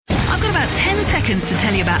I've got about 10 seconds to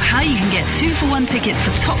tell you about how you can get 2-for-1 tickets for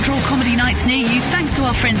top draw comedy nights near you thanks to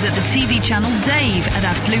our friends at the TV channel Dave at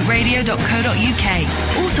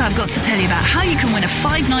absoluteradio.co.uk. Also, I've got to tell you about how you can win a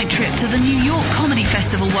 5-night trip to the New York Comedy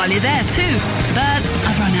Festival while you're there too. But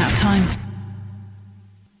I've run out of time.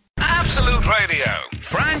 Absolute Radio,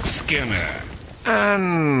 Frank Skinner.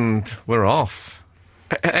 And we're off.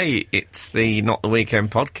 Hey, it's the Not the Weekend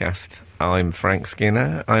podcast. I'm Frank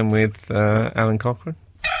Skinner. I'm with Alan Cochrane.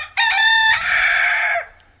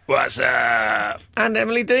 What's up? And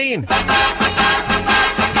Emily Dean.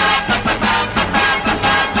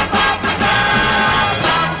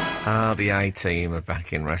 The A-Team are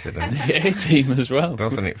back in residence. The A-Team as well.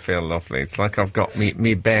 Doesn't it feel lovely? It's like I've got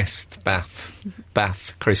me best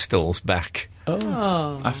bath crystals back.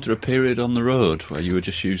 Oh. After a period on the road where you were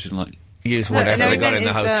just using, like... Use whatever they got in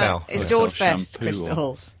the hotel. It's George Best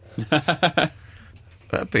crystals. That'd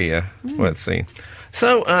be worth seeing.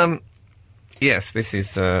 So, yes, this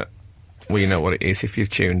is... well, you know what it is. If you've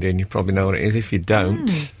tuned in, you probably know what it is. If you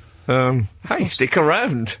don't... hey, stick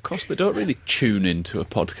around. Of course, they don't really tune into a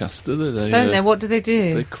podcast, do they? Don't they? What do they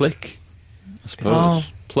do? They click, I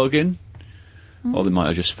suppose. Plug in. Or they might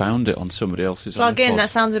have just found it on somebody else's Plug iPod. in, that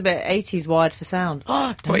sounds a bit 80s wired for sound.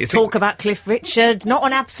 Oh, What, you don't talk think- about Cliff Richard, not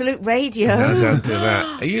on Absolute Radio. No, don't do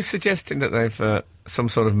that. Are you suggesting that they've... some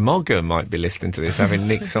sort of mogger might be listening to this, having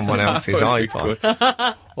nicked someone else's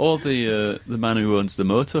iPod? Or the man who owns the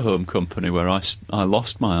motorhome company where I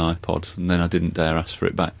lost my iPod and then I didn't dare ask for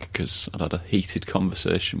it back because I'd had a heated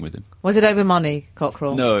conversation with him. Was it over money,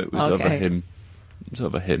 Cockerel? No, it was Okay. over him. It was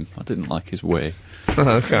over him. I didn't like his way. Oh,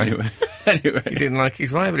 okay. Anyway. He didn't like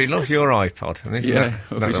his way, but he loves your iPod. And isn't Yeah,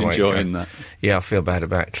 that I was the way it enjoying goes? that. Yeah, I feel bad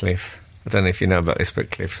about Cliff. I don't know if you know about this,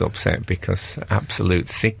 but Cliff's upset because Absolute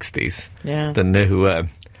 60s, Yeah. the new...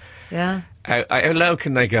 Yeah. how low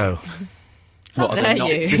can they go? How dare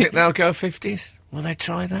you? Do you think they'll go 50s? Will they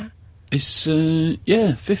try that? It's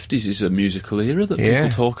 50s is a musical era that people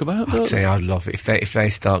talk about. I'd don't say they? I'd love it if they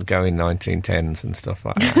start going 1910s and stuff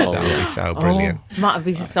like that. That would be so brilliant. Oh, might have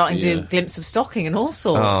been starting to do yeah. glimpse of stocking and all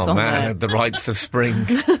sorts. Oh on man, there. the rites of spring.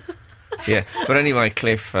 Yeah, but anyway,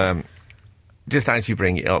 Cliff. Just as you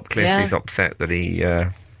bring it up, Cliff is upset that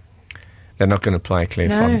they're not going to play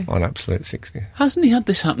Cliff on Absolute 60. Hasn't he had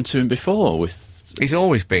this happen to him before with... He's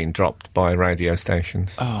always been dropped by radio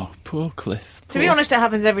stations. Oh, poor Cliff. To be honest, it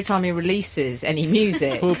happens every time he releases any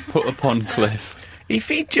music. Poor put upon Cliff. If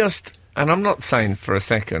he just, and I'm not saying for a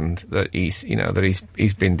second that he's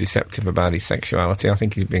been deceptive about his sexuality. I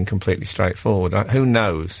think he's been completely straightforward. Who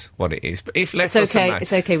knows what it is? But if let's It's okay.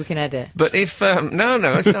 It's okay. We can edit. But if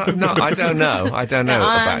no, it's not. No, I don't know. I don't know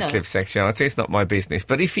about know. Cliff's sexuality. It's not my business.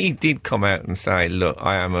 But if he did come out and say, "Look,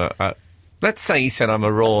 I am a," let's say he said, "I'm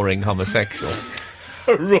a roaring homosexual."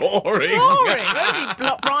 Roaring. Where's he?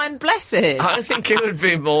 Brian Blessed. I think it would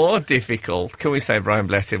be more difficult. Can we say Brian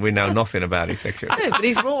Blessed? We know nothing about his sexuality. No, but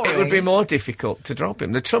he's roaring. It would be more difficult to drop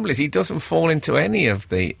him. The trouble is, he doesn't fall into any of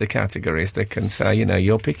the categories that can say,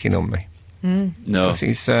 you're picking on me. No. Because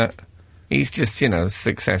he's just,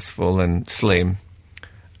 successful and slim.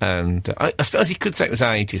 And I suppose he could say it was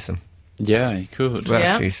ageism. Yeah, he could.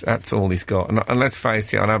 That's all he's got. And let's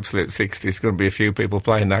face it, on Absolute 60, there's going to be a few people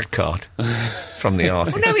playing that card from the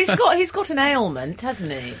artist. Well, no, he's got an ailment,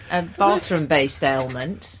 hasn't he? A bathroom-based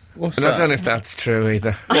ailment. What's And that? I don't know if that's true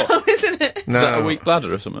either. Oh, isn't it? No. Is that a weak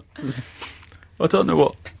bladder or something? I don't know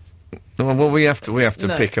what... Well, we have to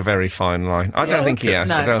No. pick a very fine line. I don't think he has.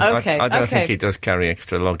 No, I don't okay. think he does carry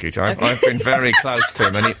extra luggage. I've been very close to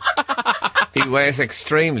him, and he wears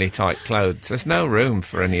extremely tight clothes. There's no room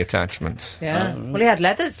for any attachments. Yeah. Well, he had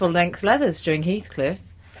full-length leathers during Heathcliff.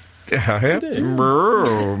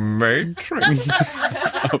 Matrix.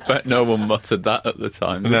 I bet no one muttered that at the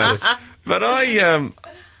time. No, but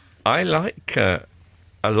I like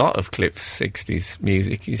a lot of Cliff's 60s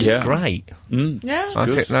music. He's great. Yeah. I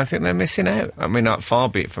think they're missing out. I mean, far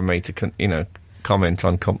be it from me to comment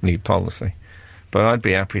on company policy, but I'd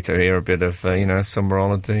be happy to hear a bit of Summer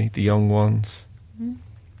Holiday, The Young Ones.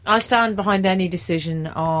 I stand behind any decision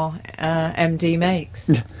our MD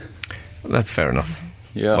makes. That's fair enough.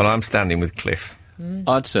 Yeah. Well, I'm standing with Cliff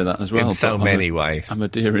I'd say that as well. in so but many ways. I'm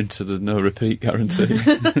adhering to the no-repeat guarantee.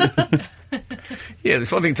 Yeah,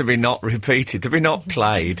 there's one thing to be not repeated, to be not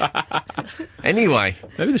played. Anyway.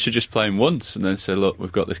 Maybe they should just play him once and then say, look,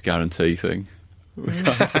 we've got this guarantee thing. We can't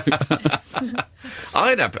do that.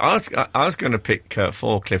 I was going to pick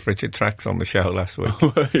 4 Cliff Richard tracks on the show last week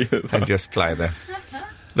and just play them.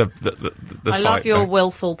 The I fight love your back.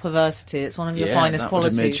 willful perversity. It's one of your Yeah, finest that would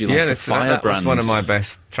have made qualities. you like a that was firebrand. one of my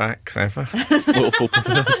best tracks ever. Willful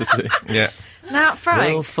perversity. Yeah. Now,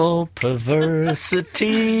 Frank. Willful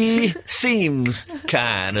perversity seems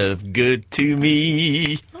kind of good to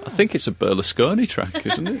me. I think it's a Berlusconi track,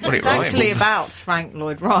 isn't it? Well, It's actually about Frank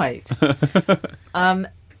Lloyd Wright.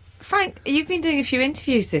 Frank, you've been doing a few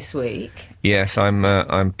interviews this week. Yes,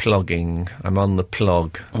 I'm plugging. I'm on the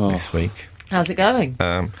plug this week. How's it going?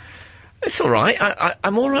 It's all right.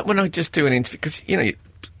 I'm all right when I just do an interview, because, you know,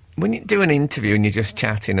 when you do an interview and you're just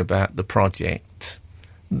chatting about the project,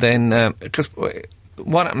 then, because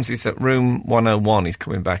what happens is that Room 101 is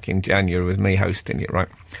coming back in January with me hosting it, right?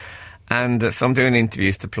 And so I'm doing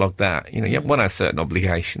interviews to plug that. You know, one has certain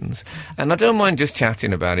obligations. And I don't mind just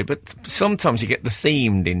chatting about it, but sometimes you get the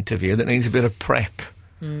themed interview that needs a bit of prep.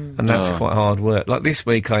 And that's quite hard work. Like this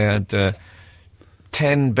week I had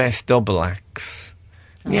 10 best double acts.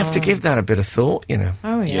 And you have to give that a bit of thought, you know.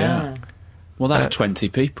 Oh, yeah. Well, that's 20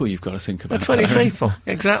 people you've got to think about. 20 people,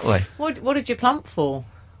 exactly. What did you plump for?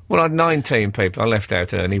 Well, I had 19 people. I left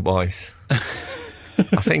out Ernie Wise.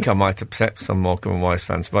 I think I might upset some Morecambe and Wise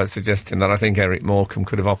fans by suggesting that I think Eric Morecambe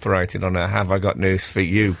could have operated on a "have I got news for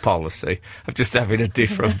you" policy of just having a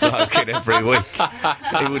different bloke in every week.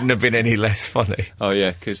 It wouldn't have been any less funny. Oh,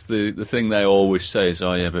 yeah, because the thing they always say is,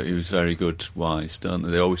 oh, yeah, but he was very good Wise, don't they?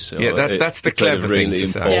 They always say, Yeah, that's the he played clever a really thing to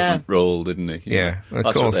say. important role, didn't he? Yeah, of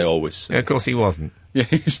that's course. what they always say. Yeah, of course he wasn't. Yeah,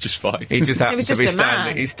 he was just fine. He just happened was to be just a man.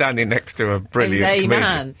 standing. He's standing next to a He was brilliant a comedian.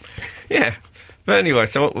 man. Yeah. But anyway,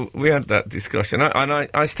 so we had that discussion.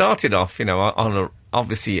 I started off, you know,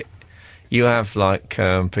 obviously you have like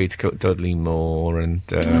Peter Cook, Dudley Moore, and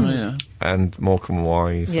and Morecambe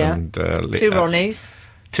Wise, Yeah. and Two Ronnies.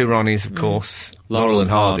 Two Ronnies, of course. Laurel and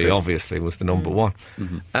Hardy, obviously, was the number one.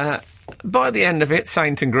 By the end of it,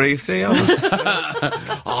 Saint and Greavsie, I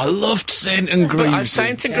was... I loved Saint and Greavsie.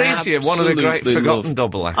 Saint and Greavsie are one of the great Absolutely forgotten loved.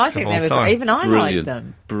 double acts I think of they all were time. great. Even I liked Brilliant.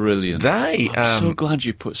 them. Brilliant. They, I'm so glad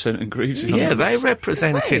you put Saint and Greavsie on. yeah, the they list.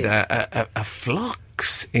 represented a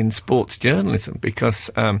flux in sports journalism,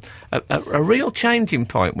 because a real changing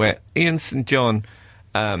point where Ian St John,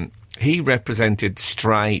 he represented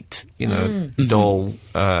straight, you know, dull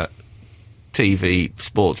TV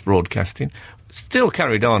sports broadcasting. Still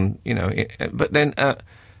carried on, you know, but then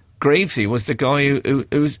Greavsie was the guy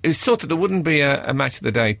who sort of, there wouldn't be a Match of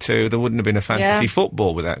the Day 2, there wouldn't have been a fantasy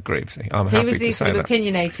football without Greavsie. I'm He happy was to the say sort of that.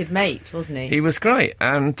 opinionated mate, wasn't he? He was great,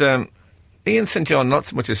 and Ian St John, not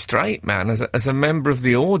so much a straight man, as a member of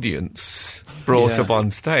the audience brought up on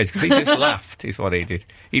stage, because he just laughed, is what he did.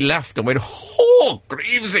 He laughed and went, "Oh,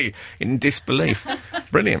 Greavsie," in disbelief.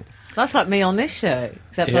 Brilliant. That's like me on this show,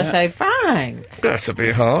 except I say, Frank. That's a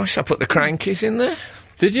bit harsh. I put the Crankies in there.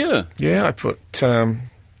 Did you? Yeah, I put...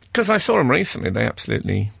 Because I saw them recently, they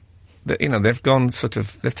absolutely... you know, they've gone sort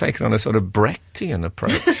of... They've taken on a sort of Brechtian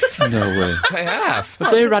approach. No way. They have.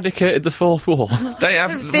 Have they eradicated the fourth wall? They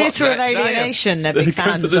have... Theatre of Alienation, they're big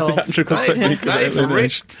fans of. They've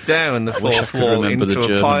ripped down the wish I fourth could wall remember the into a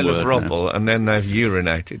German pile of word rubble, and then they've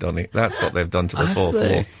urinated on it. That's what they've done to the fourth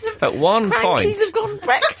they? wall. At one point... Crankies have gone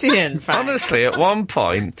Brechtian, Frank. Honestly, at one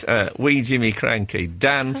point, wee Jimmy Cranky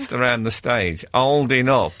danced around the stage, holding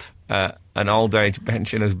up an old age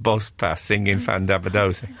pensioner's bus pass, singing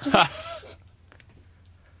Fandabadosi.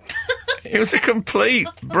 It was a complete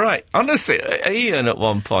break. Honestly, Ian at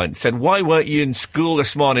one point said, "Why weren't you in school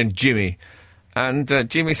this morning, Jimmy?" And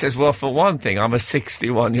Jimmy says, "Well, for one thing, I'm a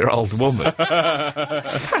 61-year-old woman."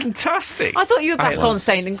 It's fantastic. I thought you were back on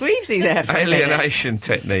Saint and Greavsie there for a minute. Alienation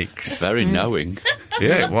techniques. Very knowing.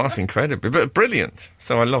 Yeah, it was incredible, but brilliant.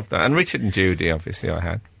 So I loved that. And Richard and Judy, obviously, I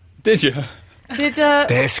had. Did you? Did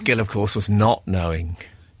Their skill, of course, was not knowing.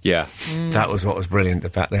 Yeah. That was what was brilliant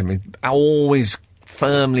about them. I always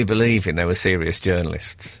firmly believing they were serious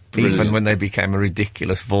journalists, even when they became a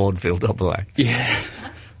ridiculous vaudeville double act. Yeah.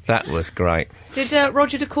 That was great. Did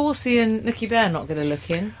Roger de Courcy and Nicky Bear not going to look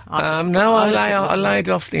in? No, I laid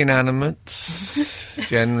off the inanimates,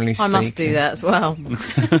 generally speaking. I must do that as well.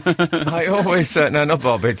 I always... no, not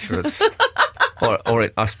barbiturates.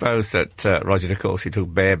 I suppose that Roger de Courcy took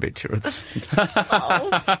barbiturates.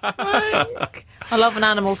 I love an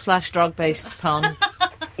animal/drug-based pun.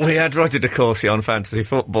 We had Roger de Courcy on fantasy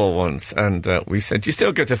football once, and we said, "Do you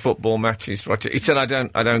still go to football matches, Roger?" He said, "I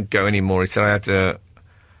don't go anymore." He said,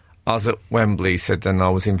 I was at Wembley, he said, and I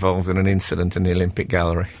was involved in an incident in the Olympic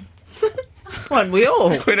Gallery. Weren't we all?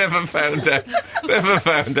 We never found out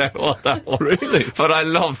what that was. Really? But I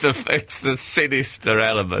love it's the sinister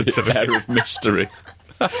element of it. Air of mystery.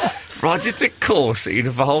 Roger de Courcy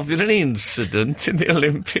involved in an incident in the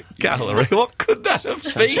Olympic Gallery. What could that have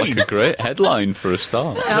been? Sounds like a great headline for a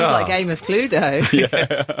start. Sounds like Game of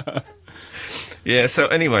Cluedo. Yeah, so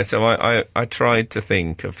anyway, I tried to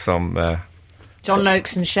think of some... John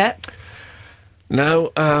Noakes and Shep.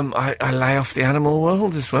 No, I lay off the animal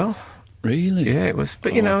world as well. Really? Yeah, it was.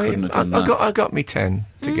 But, I couldn't have done that. I got me 10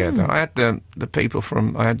 together. I had the people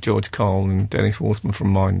from... I had George Cole and Dennis Waterman from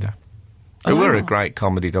Minder. Who were a great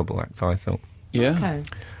comedy double act, I thought. Yeah. Okay.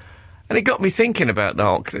 And it got me thinking about the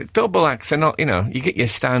whole... 'cause double acts are not, you get your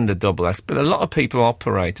standard double acts, but a lot of people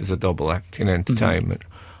operate as a double act in entertainment.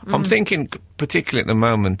 I'm thinking, particularly at the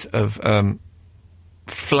moment, of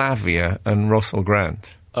Flavia and Russell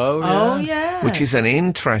Grant, Oh, yeah. which is an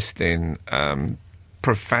interesting,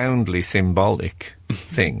 profoundly symbolic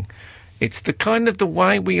thing. It's the kind of the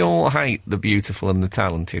way we all hate the beautiful and the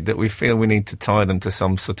talented, that we feel we need to tie them to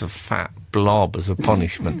some sort of fat blob as a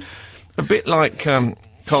punishment. A bit like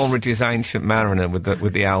Coleridge's Ancient Mariner with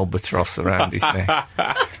the albatross around his neck.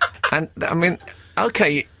 And, I mean,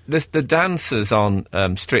 OK, the dancers on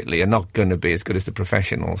Strictly are not going to be as good as the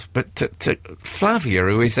professionals, but to Flavia,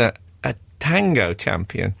 who is a tango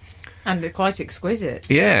champion... And they're quite exquisite.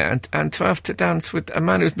 Yeah, and to have to dance with a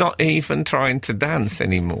man who's not even trying to dance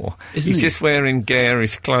anymore. Isn't He's he? just wearing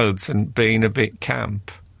garish clothes and being a bit camp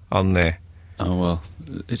on there. Oh, well,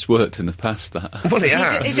 it's worked in the past, that. Well, it He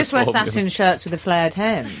has. just wears satin shirts with a flared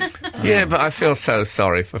hem. Yeah, but I feel so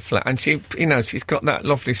sorry for Flat. And she, she's got that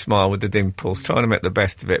lovely smile with the dimples, trying to make the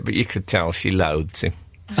best of it, but you could tell she loathes him.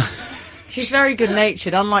 She's very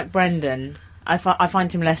good-natured, unlike Brendan. I find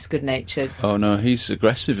him less good-natured. Oh, no, he's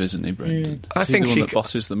aggressive, isn't he, Brendan? I Is he think the one she that c-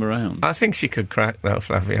 bosses them around. I think she could crack, though,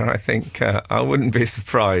 Flavia. I think I wouldn't be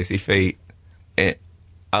surprised if he,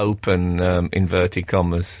 open, inverted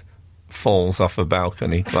commas, falls off a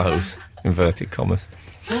balcony, close, inverted commas.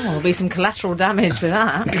 Oh, there'll be some collateral damage with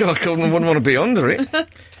that. I wouldn't want to be under it.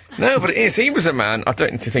 No, but it is. He was a man, I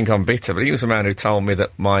don't need to think I'm bitter, but he was a man who told me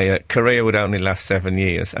that my career would only last 7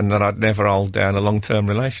 years and that I'd never hold down a long-term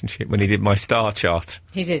relationship when he did my star chart.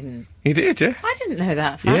 He didn't. He did, yeah? I didn't know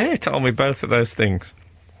that fact. Yeah, he told me both of those things.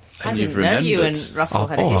 I And didn't you've know you remembered. and Russell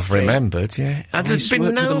had a I've history. remembered, yeah. And there's He's been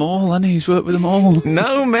worked with them all, hasn't he? He's worked with them all.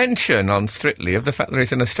 no mention on Strictly of the fact that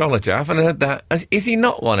he's an astrologer. I haven't heard that. Is he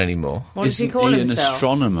not one anymore? What does he Isn't call he himself? an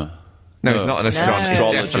astronomer? No, he's not an astronomer. He's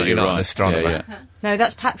Astrologer, definitely you're not an right. astronomer. Yeah. No,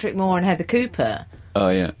 that's Patrick Moore and Heather Cooper. Oh,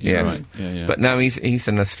 yeah. You're Yes. right. Yeah. But no, he's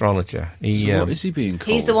an astrologer. So what is he being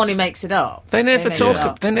called? He's the one who makes it up. They never make talk. it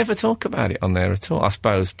up. They never talk about it on there at all. I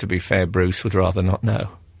suppose, to be fair, Bruce would rather not know.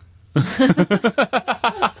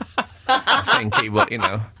 I think he will.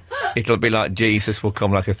 It'll be like Jesus will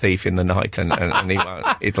come like a thief in the night, and he won't.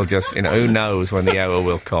 It'll just, who knows when the hour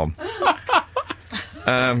will come.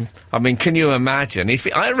 I mean, can you imagine?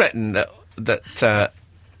 I reckon that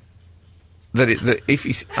if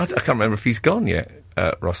he's, I can't remember if he's gone yet.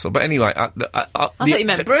 Russell, but anyway, I thought you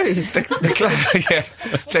meant Bruce.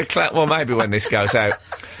 Well, maybe when this goes out,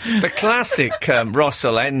 the classic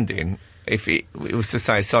Russell ending, if it was to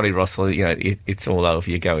say, "Sorry, Russell, it's all over,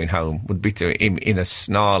 you're going home," would be to him in a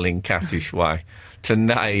snarling, cattish way to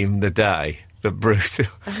name the day that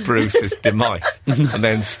Bruce's demise, and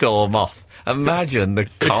then storm off. Imagine the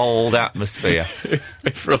cold atmosphere.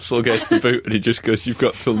 If Russell gets the boot and he just goes, "You've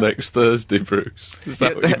got till next Thursday, Bruce." Is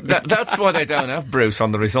that what you mean? That's why they don't have Bruce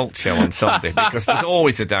on the results show on Sunday, because there's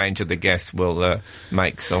always a danger the guests will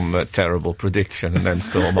make some terrible prediction and then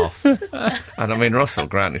storm off. And I mean, Russell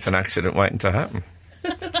Grant, it's an accident waiting to happen.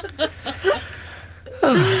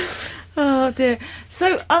 Oh, dear.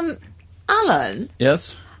 So, Alan,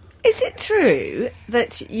 Yes? is it true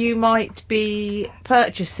that you might be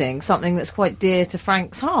purchasing something that's quite dear to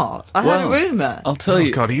Frank's heart? I heard a rumour. I'll tell Oh,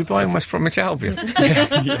 you. God, are you buying West Bromwich Albion?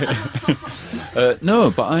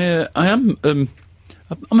 No, but I am.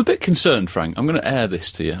 I'm a bit concerned, Frank. I'm going to air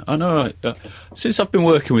this to you. I know. Since I've been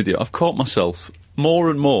working with you, I've caught myself more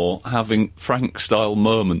and more having Frank-style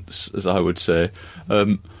moments, as I would say.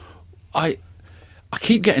 I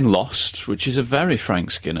keep getting lost, which is a very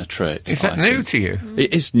Frank Skinner trait. Is that I new think. to you?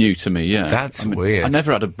 It is new to me, yeah. That's weird. I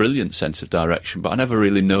never had a brilliant sense of direction, but I never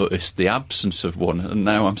really noticed the absence of one, and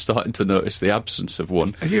now I'm starting to notice the absence of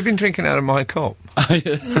one. Have you been drinking out of my cup?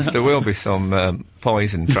 Because there will be some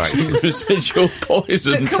poison traces. Residual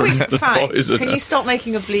poison from the Frank, poisoner. can you stop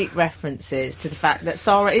making oblique references to the fact that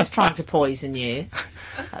Sarah is trying to poison you?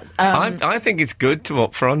 I think it's good to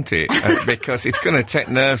upfront it because it's going to take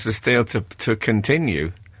nerves of steel to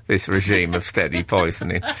continue this regime of steady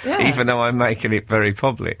poisoning, even though I'm making it very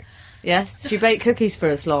public. Yes, she baked cookies for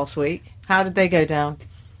us last week. How did they go down?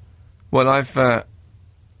 Well,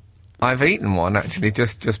 I've eaten one actually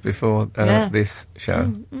just before this show.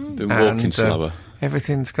 Been walking And, slower.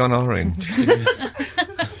 Everything's gone orange.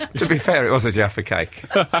 To be fair, it was a Jaffa cake.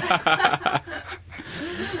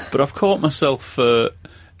 But I've caught myself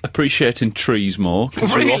appreciating trees more.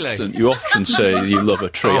 'Cause Really? you often say you love a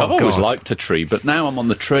tree. Oh, I've always God. liked a tree, but now I'm on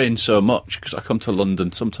the train so much because I come to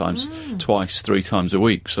London sometimes twice, 3 times a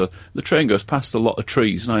week. So the train goes past a lot of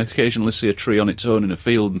trees, and I occasionally see a tree on its own in a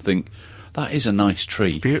field and think, that is a nice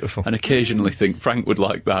tree. Beautiful. And occasionally think Frank would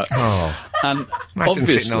like that. Oh. And Imagine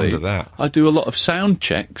sitting obviously, under that. I do a lot of sound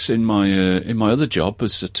checks in my other job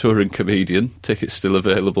as a touring comedian. Tickets still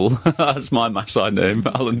available. That's my Maasai name.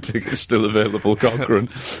 Alun, tickets still available. Cochrane.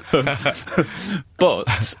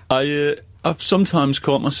 But I've sometimes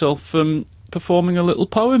caught myself performing a little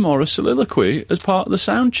poem or a soliloquy as part of the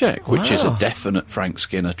sound check, which is a definite Frank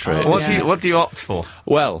Skinner trait. What do you opt for?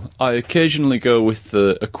 Well, I occasionally go with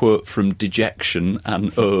a quote from Dejection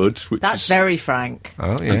and Ode, which That's is very Frank.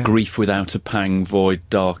 Oh, a yeah. grief without a pang, void,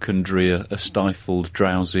 dark and drear, a stifled,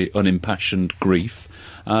 drowsy, unimpassioned grief.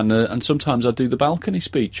 And sometimes I do the balcony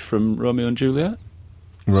speech from Romeo and Juliet.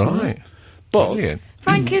 Right. But Brilliant.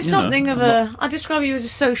 Frank is you know, something of I describe you as a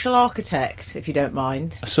social architect, if you don't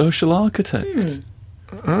mind. a social architect.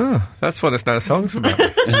 That's what there's no songs about.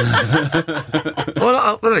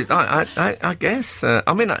 Well, I guess.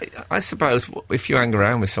 I suppose if you hang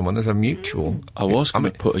around with someone, there's a mutual. I was going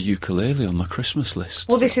to put a ukulele on my Christmas list.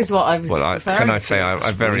 Well, this is what I was Well, referring can I to. say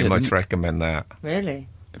I very weird, much isn't it? recommend that. Really?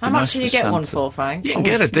 How be much nice can you for get one Santa. for, Frank? You can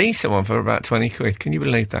get a decent one for about 20 quid. Can you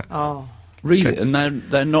believe that? Oh. Really? And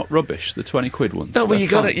they're not rubbish, the 20 quid ones? No, well,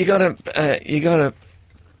 They're you fun. gotta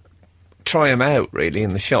try them out really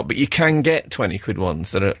in the shop, but you can get 20 quid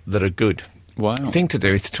ones that are good. Wow. The thing to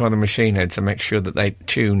do is to try the machine heads and make sure that they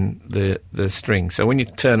tune the string. So when you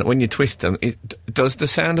twist them, does the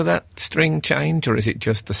sound of that string change, or is it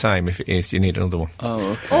just the same? If it is, you need another one. Oh,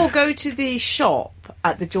 okay. Or go to the shop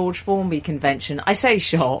at the George Formby convention. I say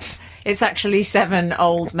shop. It's actually 7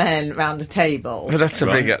 old men round a table. But that's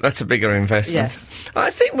a bigger investment. Yes. I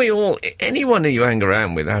think anyone who you hang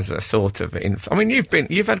around with has a sort of.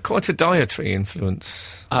 You've had quite a dietary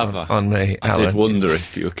influence Have I? on me. I Alan. did wonder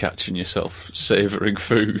if you were catching yourself savouring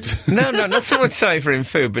food. No, not so much savouring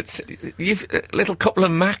food, but you've a little couple of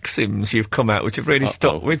maxims you've come out which have really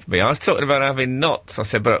stuck with me. I was talking about having nuts. I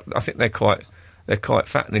said, but I think they're quite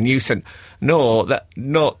fat. And you said, no, that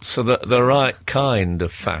nuts are the right kind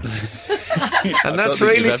of fat. And that's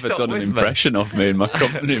really you've ever stuck done with an me. impression of me in my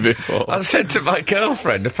company before. I said to my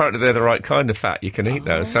girlfriend, apparently they're the right kind of fat, you can eat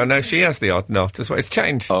those. So now she has the odd nut as well. It's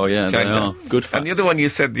changed. Oh, yeah, they Changed are. that. Good And the fats. other one you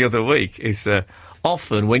said the other week is,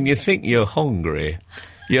 often when you think you're hungry,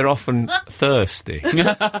 you're often thirsty.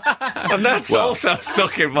 And that's also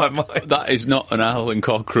stuck in my mind. That is not an Alan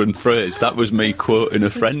Cochrane phrase. That was me quoting a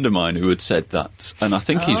friend of mine who had said that. And I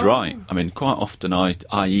think he's right. I mean, quite often I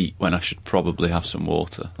eat when I should probably have some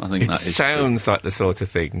water. I think It that is sounds like the sort of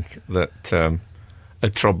thing that a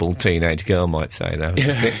troubled teenage girl might say now.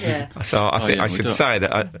 Yeah. So I think yeah, I we should don't. say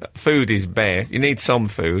that food is best. You need some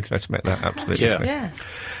food. Let's make that absolutely Yeah. clear. Yeah.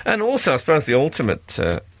 And also, I suppose the ultimate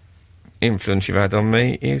influence you've had on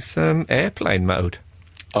me is airplane mode,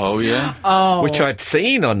 Oh, yeah. Oh. which I'd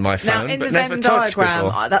seen on my Now, phone in but the never Venn touched diagram,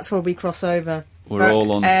 before. that's where we cross over. We're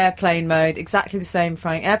all on- airplane mode. Exactly the same,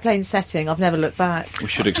 Frank. Airplane setting. I've never looked back. We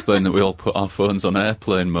should explain that we all put our phones on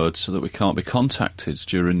airplane mode so that we can't be contacted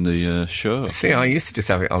during the show. See, I used to just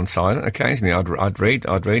have it on silent. Occasionally, I'd read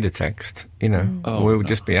a text. You know, Oh, we would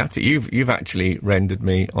just be at it. You've actually rendered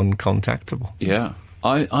me uncontactable. Yeah.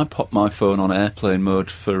 I pop my phone on airplane mode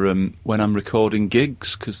for when I'm recording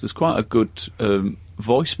gigs, because there's quite a good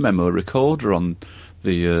voice memo recorder on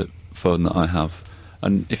the phone that I have.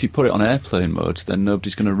 And if you put it on airplane mode, then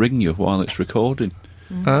nobody's going to ring you while it's recording.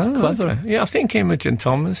 Oh, Clever. okay. Yeah, I think Imogen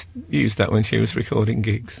Thomas used that when she was recording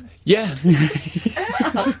gigs. Yeah.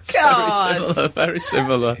 God. Very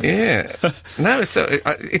similar. Yeah. No, so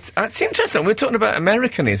it's interesting. We're talking about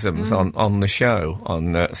Americanisms on the show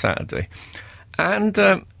on Saturday. And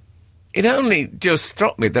it only just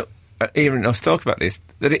struck me that, even us talk about this,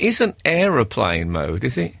 that it isn't aeroplane mode,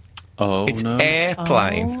 is it? Oh, It's no.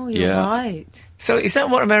 airplane. Oh, you're Yeah. right. So is that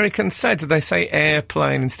what Americans say? Do they say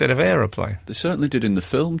airplane instead of aeroplane? They certainly did in the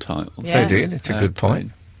film titles. Yeah. They Yes. did. It's a good point.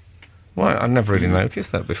 Airplane. Well, I never really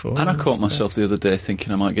noticed that before. And I caught myself the other day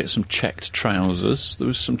thinking I might get some checked trousers. There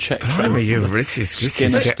was some checked Blimey, trousers. this is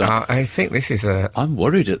Skinner. I think this is a... I'm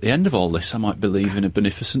worried at the end of all this I might believe in a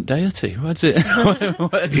beneficent deity. Where's it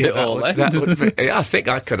all end? that would be, I think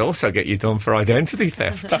I could also get you done for identity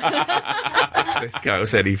theft. This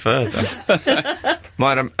goes any further.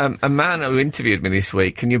 A man who interviewed me this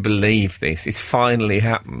week, can you believe this? It's finally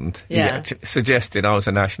happened. He Yeah. suggested I was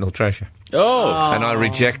a national treasure. Oh, And I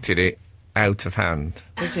rejected it out of hand.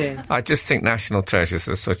 Did you? I just think national treasures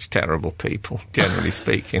are such terrible people, generally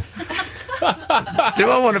speaking. Do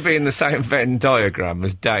I want to be in the same Venn diagram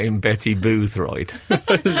as Dame Betty Boothroyd?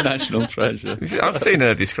 National treasure. I've seen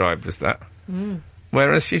her described as that.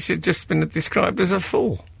 Whereas she should just been described as a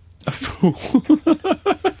fool. A fool.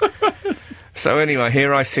 So anyway,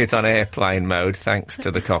 here I sit on airplane mode, thanks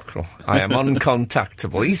to the cockerel. I am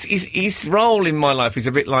uncontactable. His role in my life is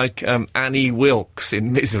a bit like Annie Wilkes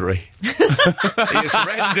in Misery. He has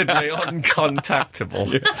rendered me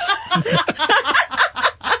uncontactable.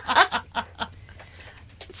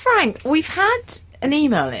 Frank, we've had an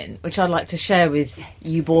email in, which I'd like to share with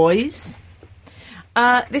you boys.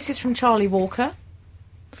 This is from Charlie Walker.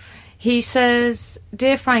 He says,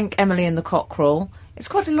 Dear Frank, Emily and the Cockerel... It's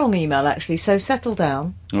quite a long email, actually, so settle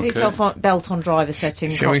down. Okay. Put yourself on belt on driver setting.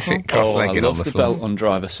 Shall we Cockerel. sit cross-legged I on love the the floor? belt on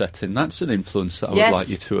driver setting. That's an influence that I Yes. would like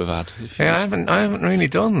you to have had. If you Yeah, I just- haven't really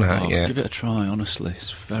done that yet. Give it a try, honestly. It's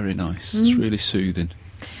very nice. It's really soothing.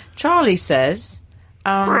 Charlie says...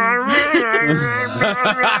 As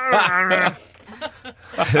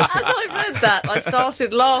I read that, I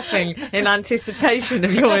started laughing in anticipation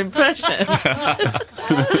of your impression.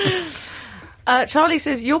 Charlie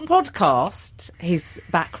says, your podcast, he's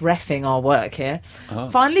back reffing our work here,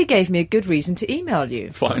 finally gave me a good reason to email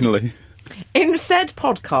you. Finally. In said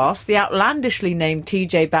podcast, the outlandishly named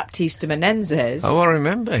TJ Baptista Menendez, Oh, I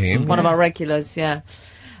remember him. one of our regulars,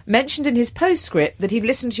 mentioned in his postscript that he'd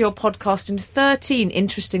listened to your podcast in 13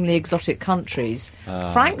 interestingly exotic countries.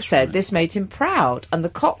 Frank said this made him proud, and the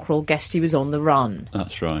Cockerel guessed he was on the run.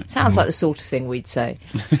 That's right. Sounds like the sort of thing we'd say.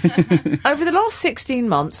 Over the last 16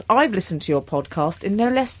 months, I've listened to your podcast in no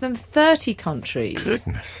less than 30 countries.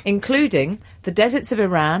 Goodness. Including the deserts of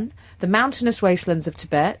Iran, the mountainous wastelands of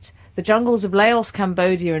Tibet, the jungles of Laos,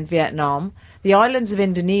 Cambodia and Vietnam, the islands of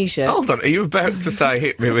Indonesia... Hold on, are you about to say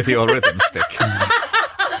hit me with your rhythm stick?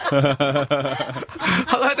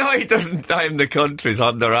 I like the way he doesn't name the countries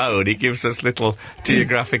on their own. He gives us little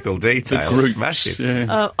geographical details. Groups. Massive.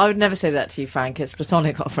 Yeah. I would never say that to you, Frank. It's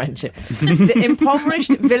platonic, our friendship. The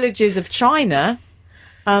impoverished villages of China...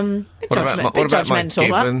 What about my judgmental,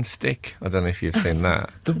 that. Gibbon stick? I don't know if you've seen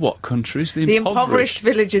that. The what countries? The impoverished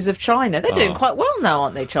villages of China. They're doing Oh. quite well now,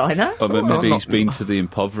 aren't they, China? Oh, but maybe not- he's been to the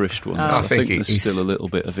impoverished ones. I I think think there's he's- still a little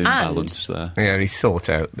bit of imbalance there. Yeah, he sought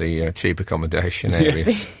out the cheap accommodation area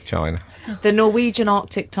of China. The Norwegian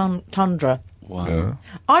Arctic tundra. Wow. Yeah.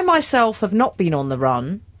 I myself have not been on the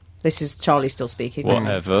run. This is Charlie still speaking.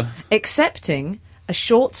 Whatever. Excepting a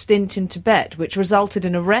short stint in Tibet, which resulted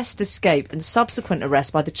in arrest, escape, and subsequent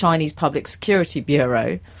arrest by the Chinese Public Security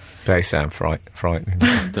Bureau. They sound frightening.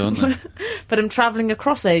 Don't they? But I'm travelling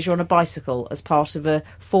across Asia on a bicycle as part of a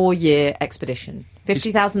 4-year expedition.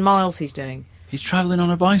 50,000 miles he's doing. He's travelling on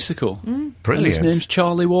a bicycle. Brilliant. And his name's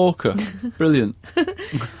Charlie Walker. Brilliant.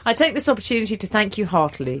 I take this opportunity to thank you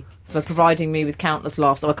heartily for providing me with countless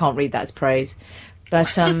laughs. Oh, I can't read that as praise.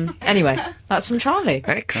 But anyway, that's from Charlie.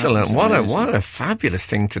 Excellent. That What was amazing. a fabulous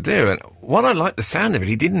thing to do. And what I like the sound of it,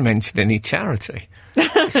 he didn't mention any charity.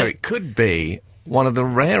 So it could be one of the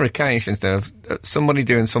rare occasions now of somebody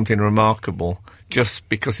doing something remarkable just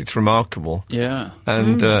because it's remarkable Yeah.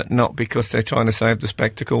 and not because they're trying to save the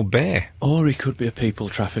spectacled bear. Or he could be a people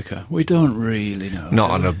trafficker. We don't really know.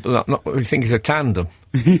 We think he's a tandem.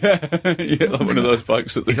 Yeah, like one of those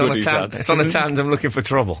bikes that the He's on a goodies had. it's on a tandem looking for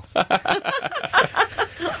trouble.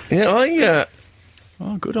 Yeah,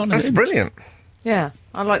 Oh, good on that's him. brilliant. Yeah,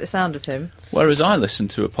 I like the sound of him. Whereas I listened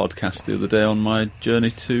to a podcast the other day on my journey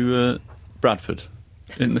to Bradford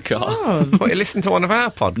in the car. What, you listen to one of our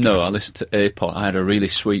podcasts? No, I listened to a pod. I had a really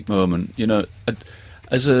sweet moment. You know,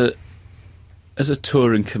 as a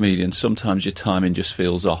touring comedian, sometimes your timing just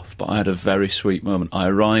feels off. But I had a very sweet moment. I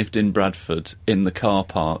arrived in Bradford in the car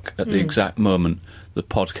park at the exact moment the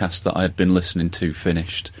podcast that I had been listening to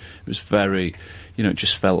finished. It was very, you know, it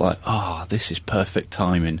just felt like, this is perfect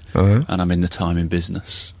timing, Uh-huh. and I'm in the timing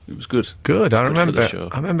business. It was good. Good. I Good for the remember. show.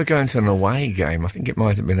 I remember going to an away game. I think it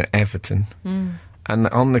might have been at Everton, and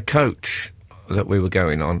on the coach that we were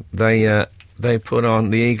going on, they put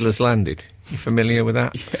on The Eagle Has Landed. You familiar with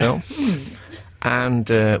that film? And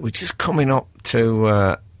we're just coming up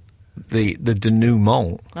to the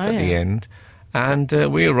denouement at the end, and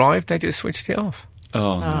we arrived. They just switched it off,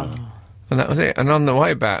 Oh, no. and that was it. And on the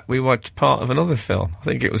way back, we watched part of another film. I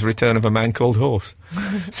think it was Return of a Man Called Horse.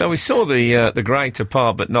 So we saw the greater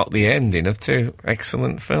part, but not the ending of two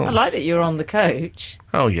excellent films. I like that you were on the coach.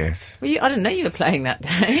 Oh yes. Well, I didn't know you were playing that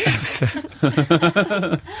day.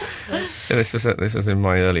 This was in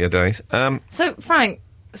my earlier days. So, Frank,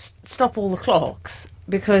 stop all the clocks,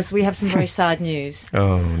 because we have some very sad news.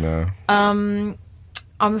 Oh no.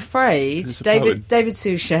 I'm afraid Is this a poem? David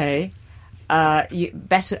Suchet,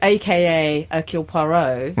 better, a.k.a. Hercule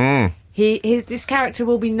Poirot, This character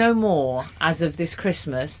will be no more as of this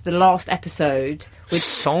Christmas. The last episode with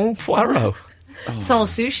Sans Poirot. Sans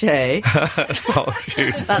Souchet. Sans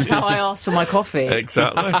Souchet. That's how I asked for my coffee.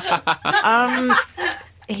 Exactly.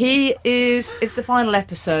 It's the final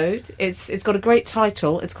episode. It's got a great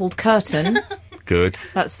title. It's called Curtain. Good.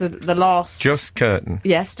 That's the last. Just Curtain.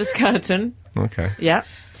 Yes, just Curtain. Okay. Yeah.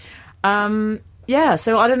 Yeah,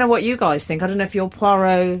 so I don't know what you guys think. I don't know if you're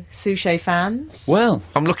Poirot Souchet fans. Well,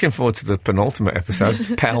 I'm looking forward to the penultimate episode,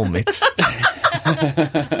 Pelmit.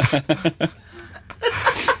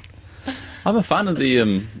 I'm a fan of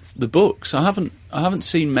the books. I haven't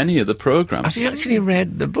seen many of the programmes. Have you actually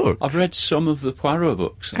read the book? I've read some of the Poirot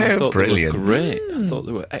books. And How I thought brilliant. They were great. I thought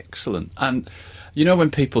they were excellent. And you know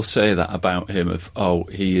when people say that about him,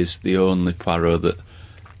 he is the only Poirot that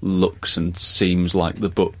looks and seems like the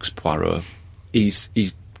book's Poirot. He's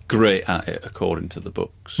great at it, according to the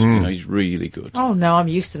books. You know, he's really good. Oh, no, I'm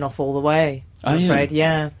Ustinov all the way, I'm afraid.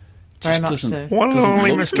 Yeah, very much so. One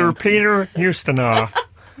only Mr. Peter Ustinov.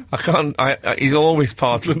 He's always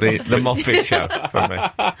part of the Moffat show for me.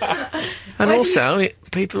 And also,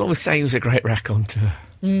 people always say he was a great raconteur.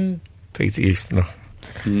 Peter Ustinov.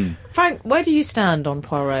 Frank, where do you stand on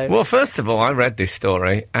Poirot? Well, first of all, I read this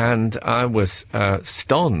story and I was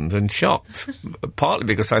stunned and shocked, partly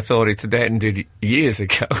because I thought it had ended years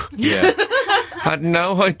ago. Yeah. I had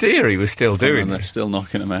no idea he was still doing And they're it. still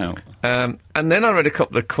knocking him out. And then I read a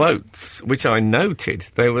couple of quotes, which I noted.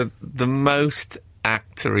 They were the most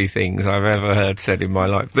actory things I've ever heard said in my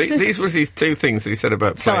life. These was his two things that he said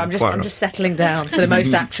about Sorry, playing I'm Poirot. just settling down for the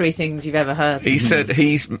most actory things you've ever heard. He said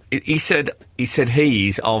he's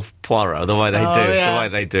of Poirot the way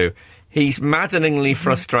they do. He's maddeningly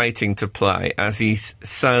frustrating to play as he's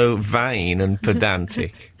so vain and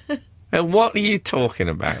pedantic. And what are you talking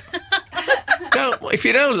about? If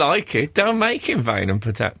you don't like it, don't make him vain and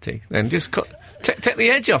pedantic. Then just take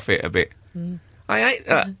the edge off it a bit. I hate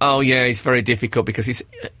that. Oh yeah, he's very difficult because he's.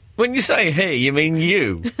 When you say he, you mean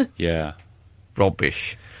you. Yeah.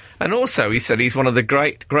 Rubbish. And also, he said he's one of the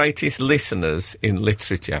greatest listeners in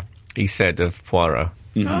literature. He said of Poirot.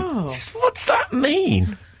 Oh. Just, what's that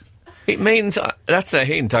mean? It means that's a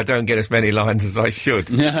hint. I don't get as many lines as I should.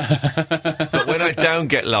 But when I don't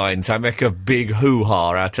get lines, I make a big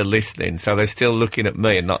hoo-ha out of listening. So they're still looking at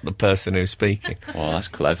me and not the person who's speaking. Well, that's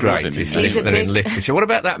clever of him. Greatest isn't it? listener in literature. What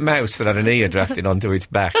about that mouse that had an ear drafted onto its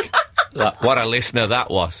back? What a listener that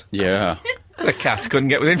was. Yeah. The cat couldn't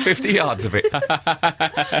get within 50 yards of it.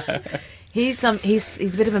 He's a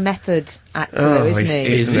bit of a method actor, though, isn't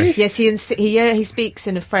he? Isn't he? Yes, he speaks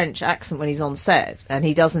in a French accent when he's on set, and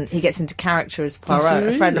he gets into character as Poirot. Does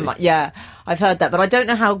he A friend of really? mine, yeah, I've heard that, but I don't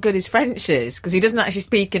know how good his French is because he doesn't actually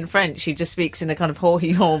speak in French. He just speaks in a kind of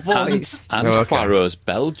hoary-haw voice. And Oh, okay. Poirot's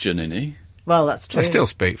Belgian, isn't he? Well, that's true. I still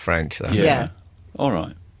speak French, though. Yeah. All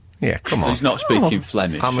right. Yeah, come on. He's not speaking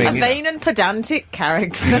Flemish. I mean, A you know. vain and pedantic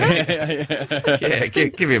character. Yeah,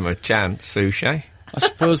 give him a chance, Souchet. I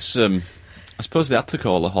suppose they had to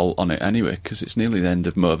call a halt on it anyway because it's nearly the end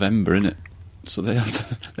of November, isn't it? So they have to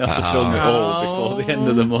film it all before the end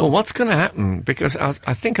of the month. Well, what's going to happen? Because I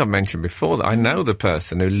think I've mentioned before that I know the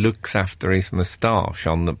person who looks after his moustache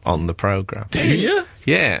on the programme. Do you?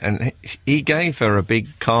 Yeah, and he gave her a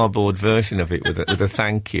big cardboard version of it with a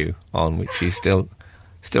thank you on, which she's still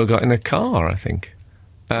got in a car, I think.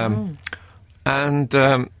 And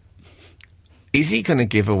is he going to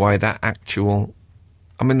give away that actual?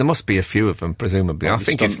 I mean, there must be a few of them, presumably. Like I the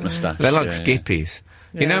think stunt moustache, they're like yeah, skippies.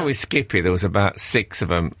 Yeah. You know, with Skippy, there was about 6 of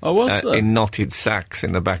them Oh, was there? in knotted sacks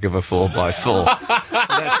in the back of a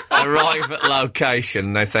 4x4. They arrive at location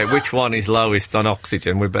and they say, which one is lowest on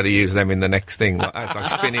oxygen? We better use them in the next thing. It's like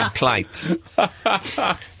spinning plates.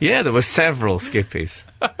 Yeah, there were several Skippies.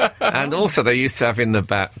 And also they used to have in the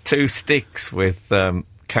back 2 sticks with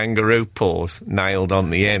kangaroo paws nailed on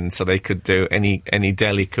the end so they could do any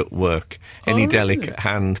delicate work, any delicate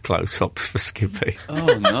hand close-ups for Skippy.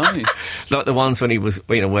 Oh, nice. Like the ones when he was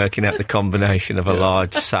working out the combination of a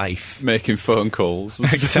large safe. Making phone calls.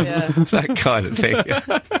 That kind of thing.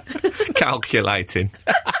 Calculating.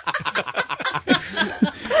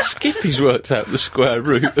 Skippy's worked out the square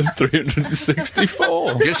root of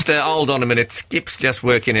 364. Just hold on a minute. Skip's just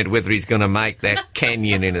working out whether he's going to make that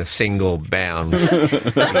canyon in a single bound. He's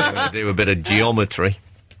going to do a bit of geometry.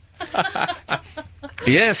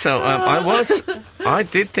 Yeah, so I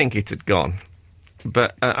did think it had gone.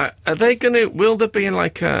 But are they going to, will there be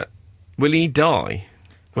like a, will he die?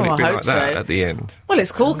 Will Oh, it be I like hope that so. at the end? Well,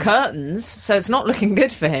 it's called Curtains, so it's not looking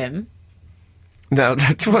good for him. No,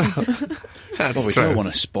 that's Well, we true. don't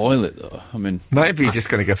want to spoil it, though. I mean, Maybe he's just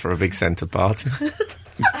going to go for a big centre party.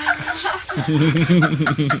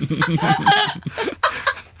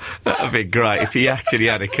 That would be great if he actually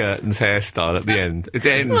had a curtains hairstyle at the end. It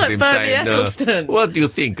ends Like with him Bernie saying, Eccleston. what do you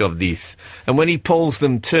think of this? And when he pulls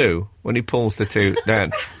the two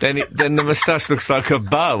down, then the moustache looks like a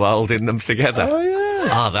bow holding them together. Oh,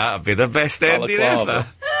 yeah. Oh, that would be the best ending ever.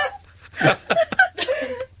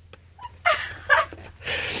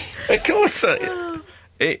 Of course,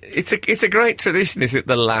 it's a great tradition, is it,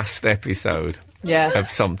 the last episode Yes. of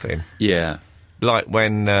something? Yeah. Like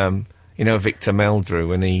when, Victor Meldrew,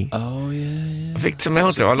 when he... Oh, yeah. Victor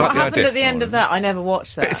Meldrew, I like What the happened idea. at the end of that? I never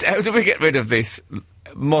watched that. How do we get rid of this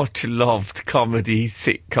much-loved comedy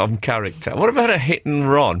sitcom character? What about a hit and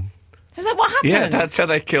run? Is that what happened? Yeah, that's how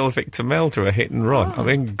they killed Victor Meldrew, a hit and run. I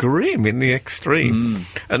mean, grim in the extreme.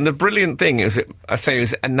 And the brilliant thing is, he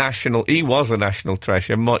was a national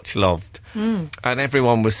treasure, much loved. And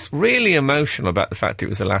everyone was really emotional about the fact it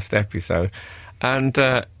was the last episode. And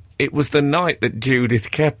it was the night that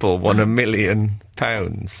Judith Keppel won £1 million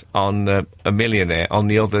on A Millionaire on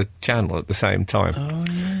the other channel at the same time. Oh,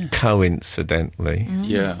 yeah. Coincidentally.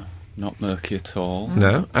 Yeah. Not murky at all.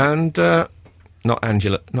 No, and... Not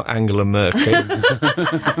Angela Merkel.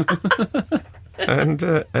 and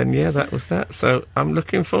yeah, that was that. So I'm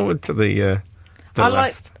looking forward to the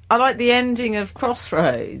last. I like the ending of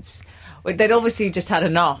Crossroads. They'd obviously just had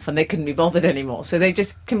enough and they couldn't be bothered anymore, so they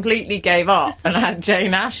just completely gave up and had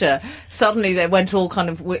Jane Asher. Suddenly they went all kind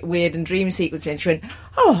of weird and dream sequencing, and she went,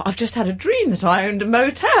 "Oh, I've just had a dream that I owned a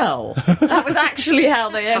motel." That was actually how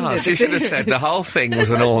they ended. She should have said the whole thing was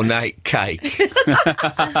an ornate cake.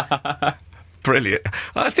 Brilliant.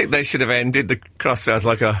 I think they should have ended the Crossroads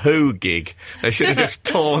like a Who gig. They should have just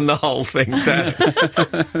torn the whole thing down.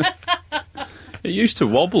 It used to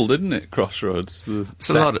wobble, didn't it, Crossroads? There's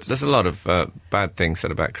a lot of bad things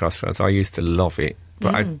said about Crossroads. I used to love it,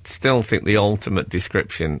 but I still think the ultimate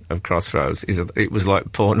description of Crossroads is that it was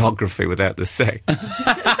like pornography without the sex.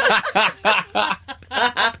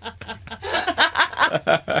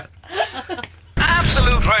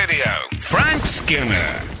 Absolute Radio, Frank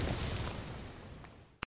Skinner.